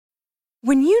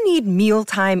When you need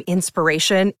mealtime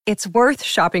inspiration, it's worth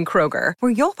shopping Kroger,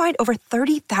 where you'll find over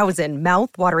 30,000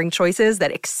 mouth-watering choices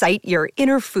that excite your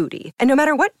inner foodie. And no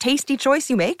matter what tasty choice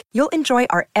you make, you'll enjoy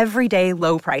our everyday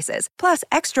low prices, plus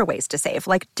extra ways to save,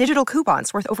 like digital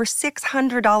coupons worth over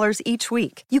 $600 each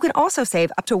week. You can also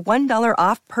save up to $1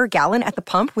 off per gallon at the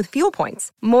pump with fuel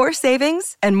points. More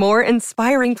savings and more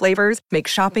inspiring flavors make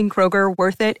shopping Kroger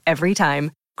worth it every time.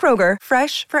 Kroger,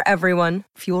 fresh for everyone.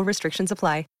 Fuel restrictions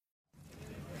apply.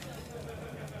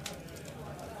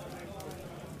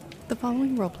 The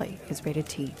following roleplay is rated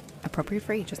T, appropriate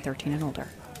for ages 13 and older.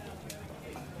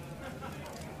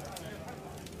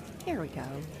 Here we go.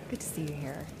 Good to see you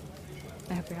here.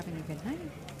 I hope you're having a good night.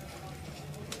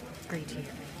 Great to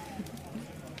hear.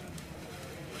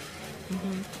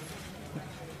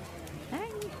 Hi.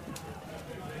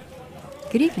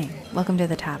 Good evening. Welcome to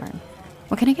the tavern.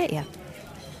 What can I get you?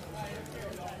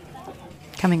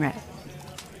 Coming right.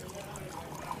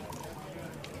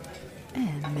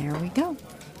 And there we go.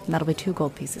 That'll be 2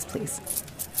 gold pieces, please.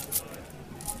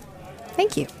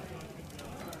 Thank you.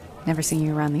 Never seen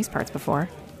you around these parts before.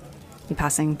 You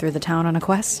passing through the town on a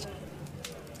quest?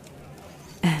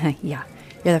 Yeah,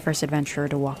 you're the first adventurer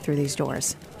to walk through these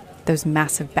doors. Those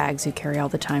massive bags you carry all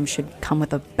the time should come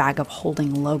with a bag of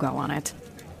holding logo on it.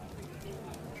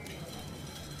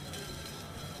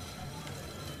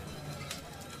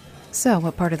 So,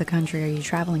 what part of the country are you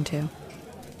traveling to?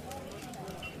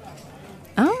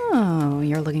 Oh,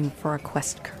 you're looking for a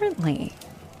quest currently.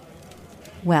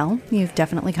 Well, you've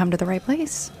definitely come to the right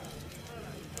place.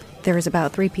 There is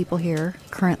about 3 people here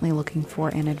currently looking for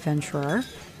an adventurer.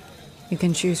 You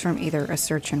can choose from either a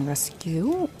search and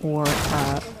rescue or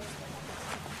a...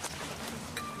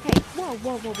 Hey, whoa.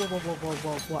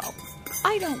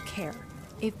 I don't care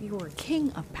if you're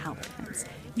king of paladins.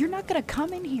 You're not gonna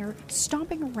come in here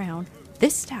stomping around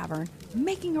this tavern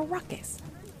making a ruckus.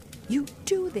 You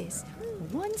do this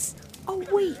once a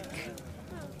week.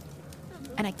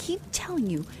 And I keep telling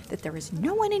you that there is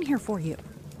no one in here for you.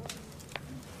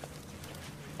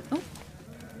 Oh,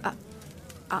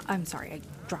 I'm sorry, I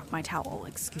dropped my towel,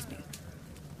 excuse me.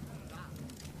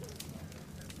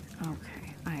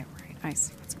 Okay, I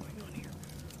see what's going on here.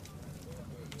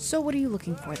 So what are you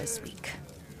looking for this week?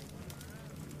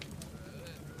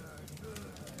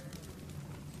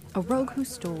 A rogue who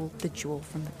stole the jewel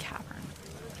from the cavern.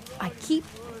 I keep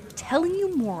telling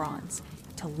you morons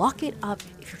to lock it up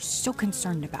if you're so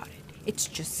concerned about it. It's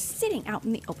just sitting out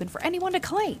in the open for anyone to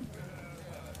claim.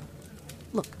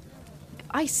 Look, if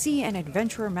I see an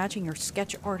adventurer matching your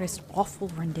sketch artist's awful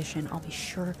rendition, I'll be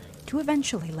sure to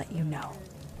eventually let you know.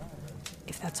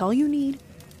 If that's all you need,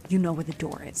 you know where the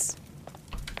door is.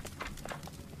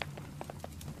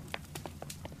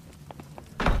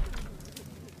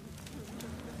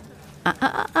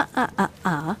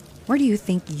 Where do you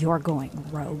think you're going,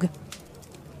 rogue?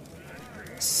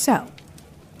 So,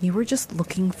 you were just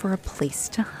looking for a place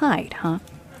to hide, huh?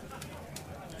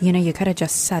 You know, you could have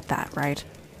just said that, right?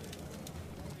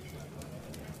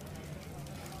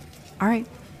 Alright,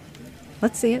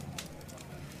 let's see it.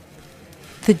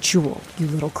 The jewel, you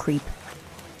little creep.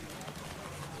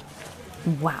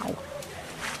 Wow.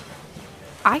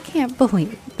 I can't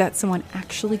believe that someone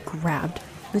actually grabbed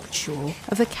the jewel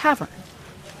of the cavern.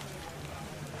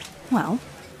 Well,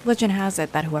 legend has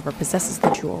it that whoever possesses the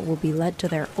jewel will be led to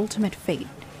their ultimate fate,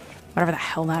 whatever the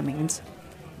hell that means.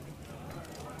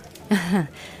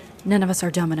 None of us are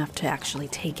dumb enough to actually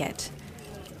take it.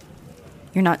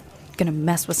 You're not gonna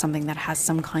mess with something that has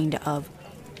some kind of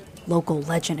local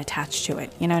legend attached to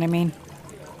it, you know what I mean?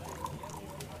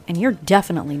 And you're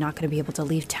definitely not gonna be able to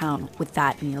leave town with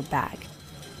that in your bag.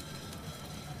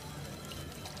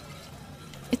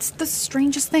 It's the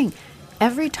strangest thing.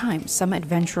 Every time some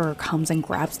adventurer comes and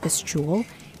grabs this jewel,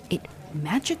 it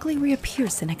magically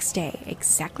reappears the next day,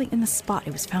 exactly in the spot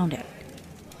it was found in.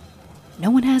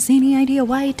 No one has any idea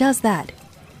why it does that.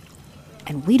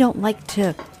 And we don't like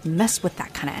to mess with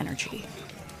that kind of energy.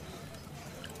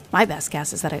 My best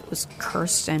guess is that it was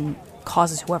cursed and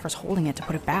causes whoever's holding it to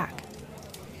put it back.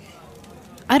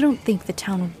 I don't think the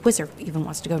town wizard even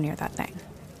wants to go near that thing.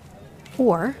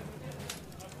 Or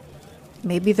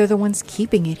maybe they're the ones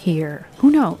keeping it here. Who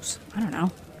knows? I don't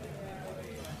know.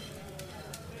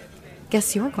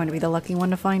 Guess you're going to be the lucky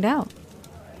one to find out.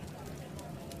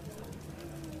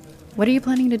 What are you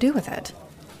planning to do with it?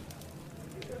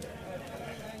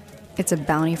 It's a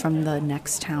bounty from the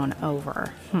next town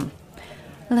over.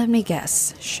 Let me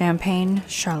guess. Champagne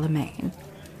Charlemagne.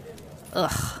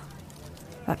 Ugh.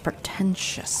 That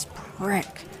pretentious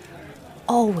prick.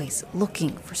 Always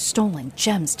looking for stolen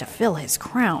gems to fill his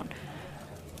crown.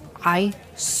 I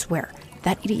swear,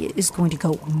 that idiot is going to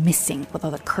go missing with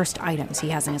all the cursed items he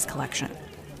has in his collection.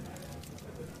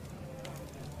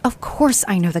 Of course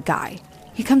I know the guy.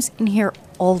 He comes in here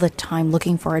all the time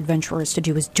looking for adventurers to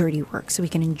do his dirty work so he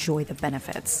can enjoy the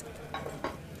benefits.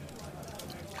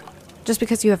 Just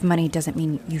because you have money doesn't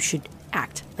mean you should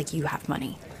act like you have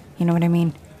money. You know what I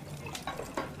mean?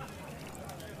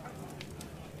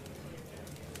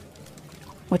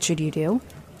 What should you do?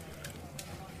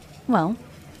 Well,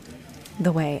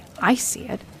 the way I see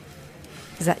it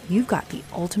is that you've got the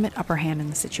ultimate upper hand in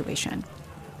the situation.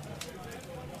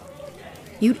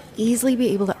 You'd easily be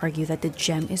able to argue that the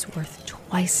gem is worth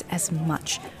twice as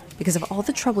much because of all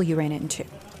the trouble you ran into.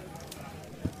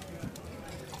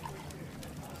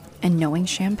 And knowing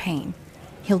Champagne,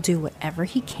 he'll do whatever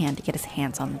he can to get his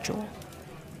hands on the jewel.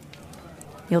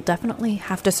 You'll definitely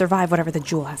have to survive whatever the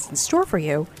jewel has in store for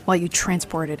you while you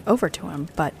transport it over to him,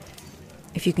 but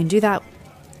if you can do that,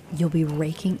 you'll be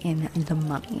raking in the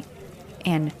money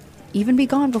and even be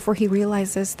gone before he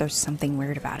realizes there's something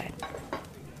weird about it.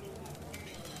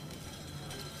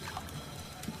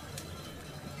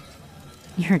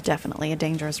 You're definitely a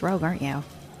dangerous rogue, aren't you?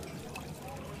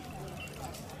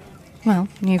 Well,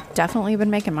 you've definitely been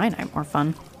making my night more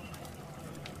fun.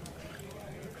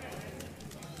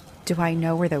 Do I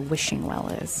know where the wishing well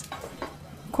is?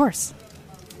 Of course.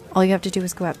 All you have to do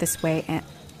is go out this way and...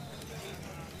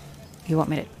 You want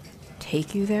me to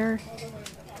take you there?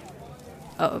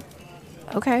 Oh,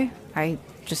 okay. I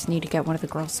just need to get one of the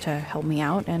girls to help me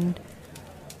out and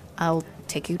I'll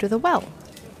take you to the well.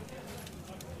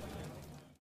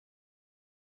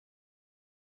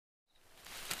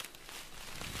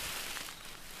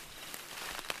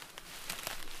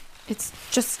 It's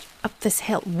just up this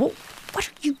hill. Whoa,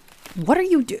 what are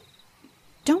you doing?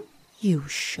 Don't you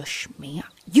shush me.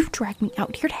 You dragged me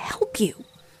out here to help you.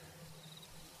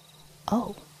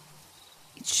 Oh,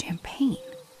 it's Champagne.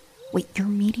 Wait, you're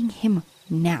meeting him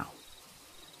now.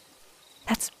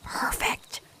 That's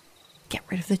perfect. Get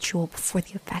rid of the jewel before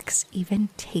the effects even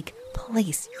take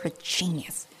place. You're a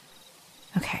genius.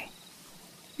 Okay,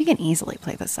 we can easily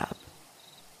play this up.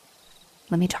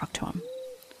 Let me talk to him.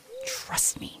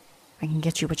 Trust me. I can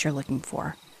get you what you're looking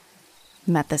for.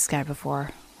 Met this guy before.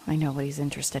 I know what he's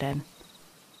interested in.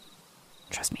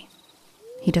 Trust me.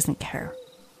 He doesn't care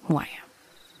who I am.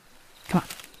 Come on,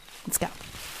 let's go.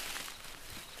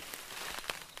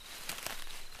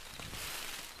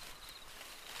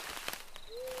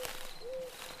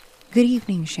 Good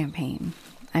evening, Champagne.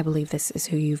 I believe this is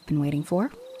who you've been waiting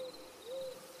for.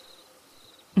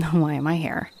 Why am I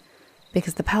here?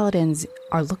 Because the paladins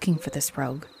are looking for this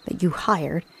rogue that you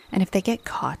hired, and if they get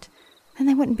caught, then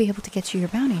they wouldn't be able to get you your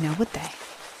bounty now, would they?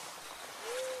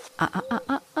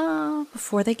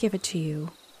 Before they give it to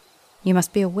you, you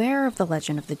must be aware of the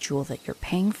legend of the jewel that you're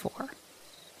paying for.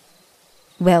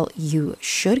 Well, you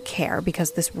should care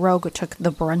because this rogue took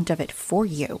the brunt of it for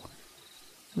you.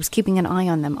 He was keeping an eye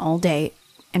on them all day,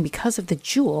 and because of the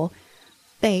jewel,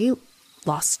 they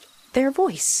lost their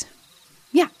voice.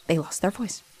 Yeah, they lost their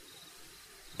voice.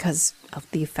 Because of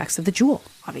the effects of the jewel,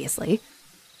 obviously.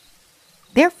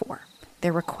 Therefore,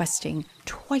 they're requesting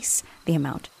twice the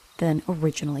amount than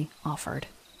originally offered.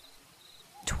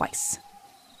 Twice.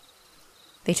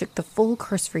 They took the full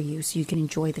curse for you so you can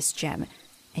enjoy this gem,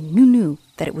 and you knew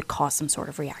that it would cause some sort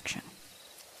of reaction.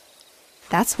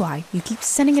 That's why you keep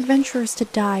sending adventurers to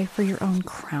die for your own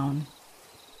crown.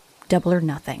 Double or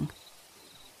nothing.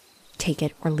 Take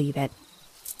it or leave it.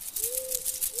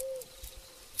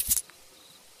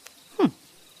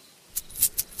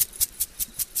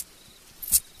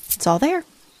 It's all there.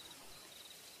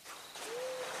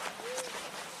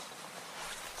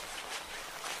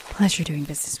 Pleasure doing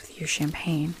business with you,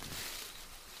 Champagne.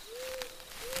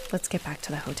 Let's get back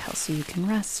to the hotel so you can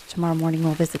rest. Tomorrow morning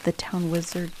we'll visit the town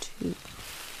wizard too.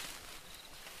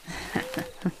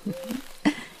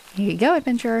 Here you go,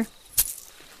 adventurer.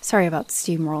 Sorry about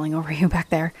steamrolling over you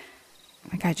back there.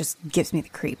 That guy just gives me the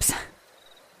creeps.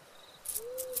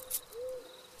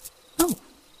 Oh,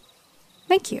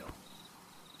 thank you.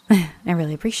 I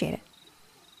really appreciate it.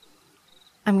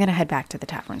 I'm gonna head back to the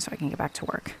tavern so I can get back to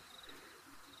work.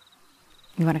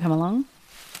 You want to come along?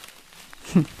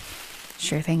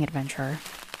 Sure thing, adventurer.